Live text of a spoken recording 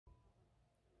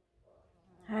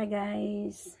Hi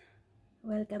guys,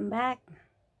 welcome back.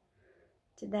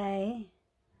 Today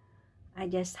I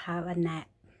just have a nap,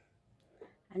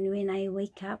 and when I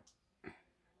wake up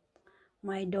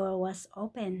my door was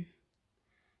open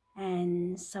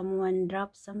and someone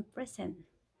dropped some present.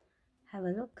 Have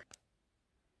a look.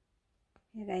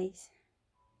 Here guys,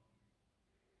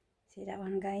 see that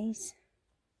one guys?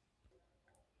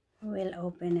 We'll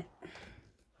open it.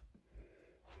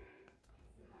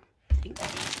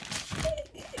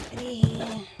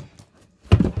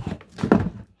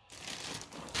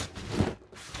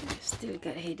 Still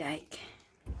got a headache.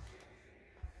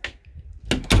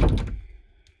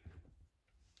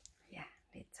 Yeah,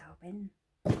 let's open.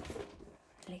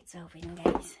 Let's open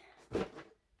guys.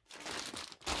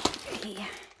 Here.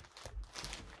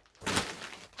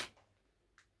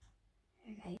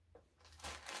 Okay.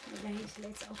 Guys,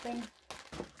 let's open.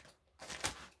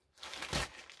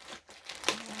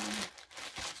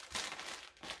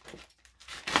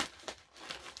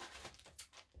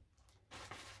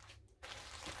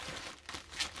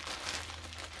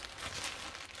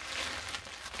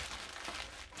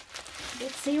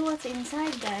 Let's see what's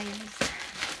inside guys.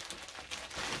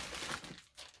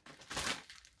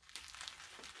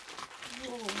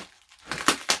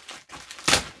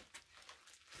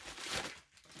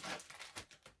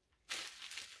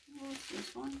 What's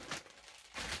this one?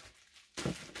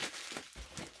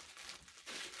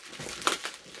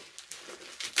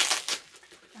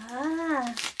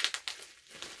 Ah.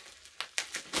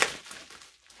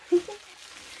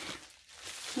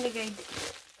 Look guys.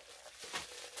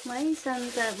 My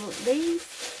Santa birthdays.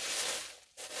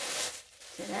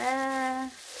 Ta-da!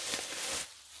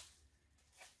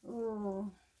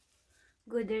 Oh,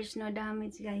 good. There's no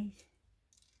damage, guys,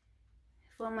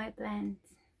 for my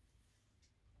plants.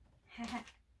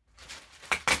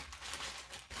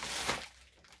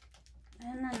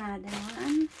 And another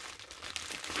one.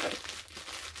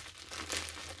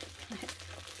 Nice.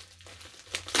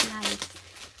 Guys.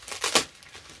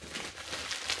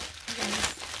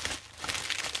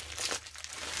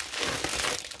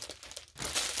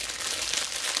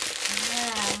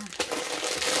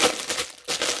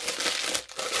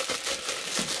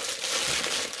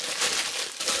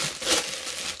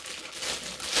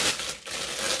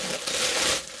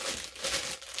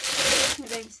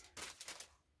 Guys.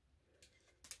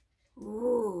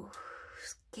 Ooh,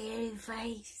 scary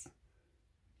face.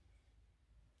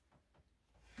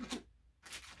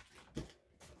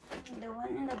 The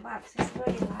one in the box is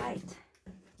very light.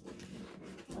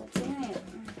 What's in it?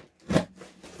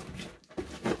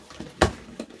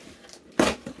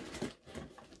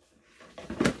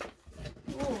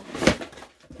 Ooh.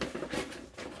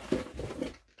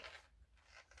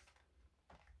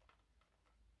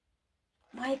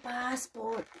 My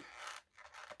passport.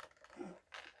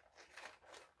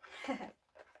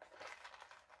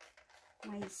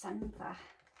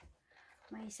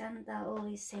 My Santa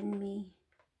always send me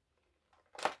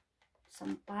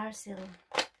some parcel.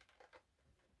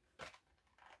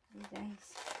 You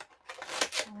guys,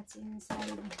 what's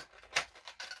inside?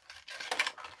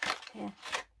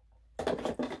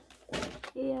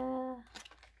 Yeah,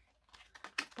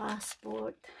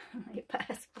 passport. My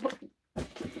passport.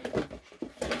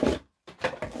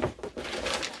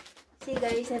 See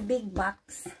guys, a big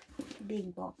box,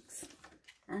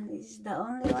 and this is the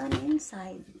only one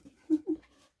inside.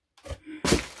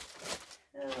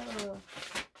 Oh,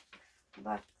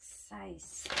 box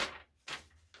size.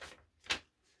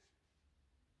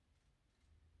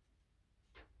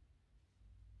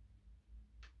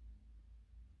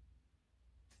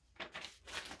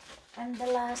 And the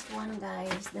last one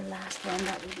guys, the last one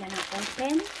that we're gonna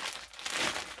open.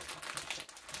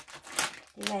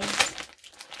 You guys,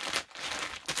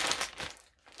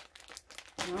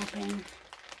 open.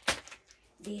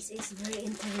 This is very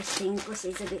interesting because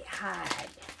it's a bit hard.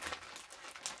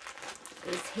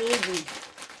 It's heavy.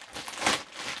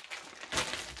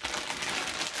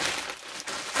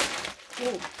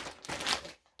 Oh.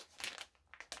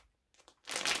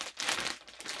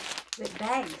 With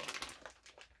bag.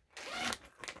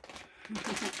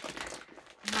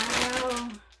 Wow.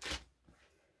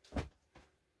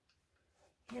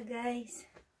 Here guys.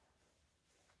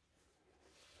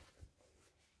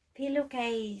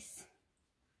 Pillowcase.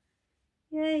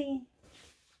 Yay.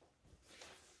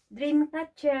 Dream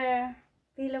catcher.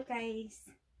 Pillowcase.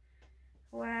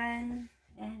 1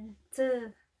 and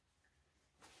 2.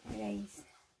 Guys.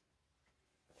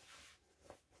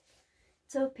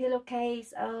 2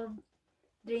 pillowcase of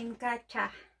dream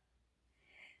catcher.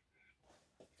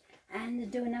 And the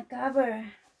donna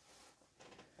cover.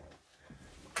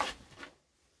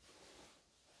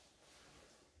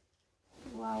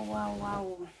 Wow.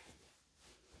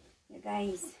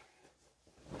 guys.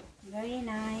 Very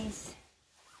nice.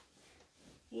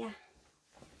 Yeah.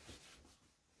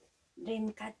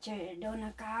 Dreamcatcher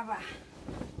donna cava.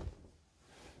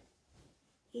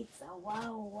 It's a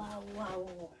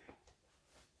wow.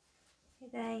 Hey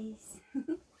guys.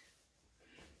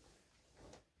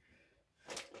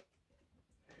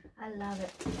 I love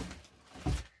it.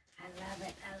 I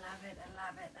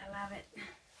love it.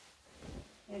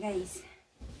 Hey guys.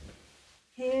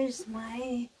 Here's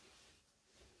my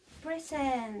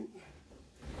present.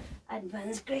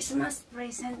 Advanced Christmas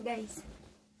present, guys.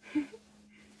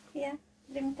 Yeah,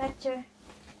 Dreamcatcher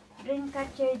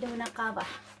donna cava.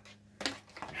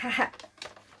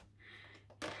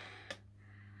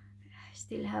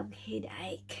 Still have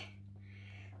headache,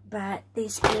 but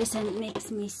this present makes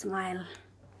me smile.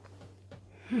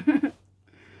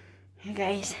 Hey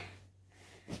guys,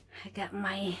 I got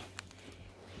my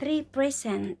 3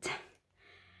 present.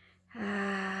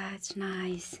 It's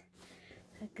nice.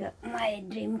 I got my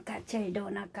Dreamcatcher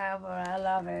donna cava. I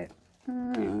love it.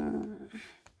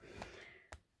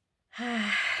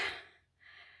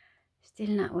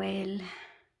 Still not well.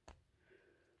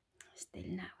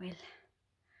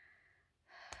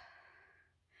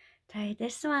 Try to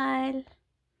smile.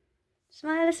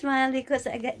 Smile because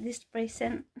I got this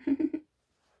present.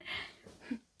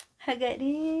 I got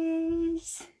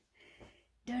this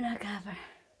donna cava.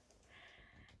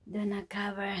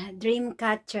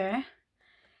 Dreamcatcher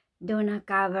donna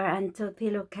cava and 2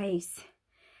 pillowcase.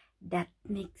 That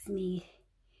makes me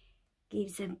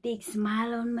gives a big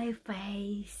smile on my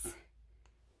face.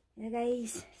 Yeah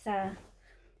guys, so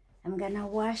I'm gonna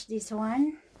wash this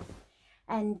one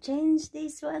and change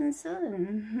this one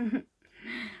soon.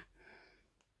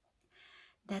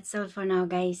 That's all for now,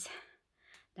 guys.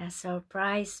 The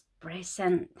surprise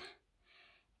present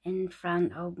in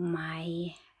front of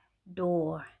my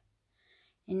door,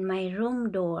 in my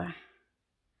room door.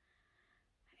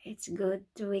 It's good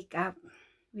to wake up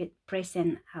with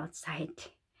present outside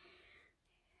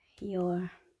your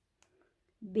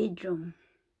bedroom.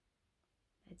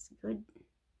 That's good.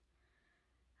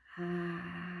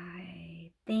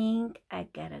 I think I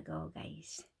gotta go,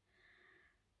 guys.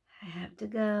 I have to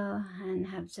go and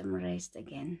have some rest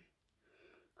again.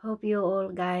 Hope you all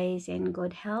guys in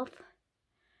good health,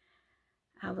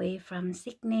 away from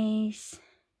sickness,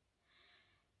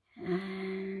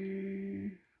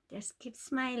 and just keep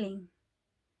smiling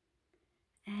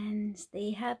and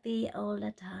stay happy all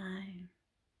the time.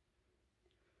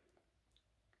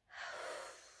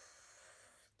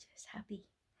 Just happy.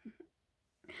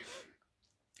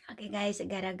 Okay guys, I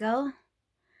gotta go.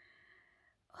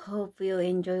 Hope you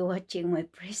enjoy watching my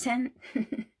present.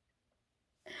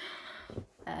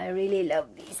 I really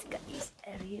love this, guys.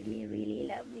 I really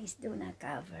love this donna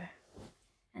cover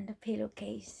and the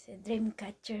pillowcase, a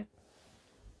Dreamcatcher.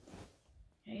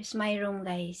 Here's my room,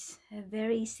 guys. A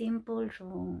very simple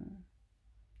room.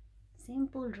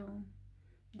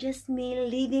 Just me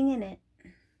living in it.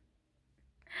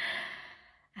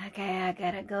 Okay, I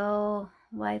gotta go.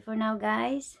 Bye for now,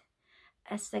 guys.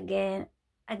 As again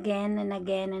and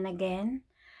again,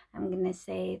 I'm gonna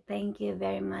say thank you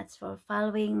very much for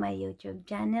following my YouTube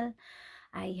channel.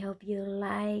 I hope you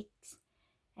like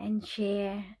and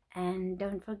share, and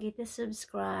don't forget to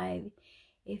subscribe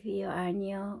if you are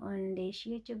new on this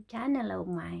YouTube channel of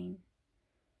mine.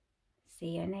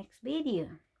 See you next video.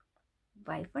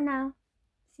 Bye for now.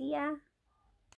 See ya.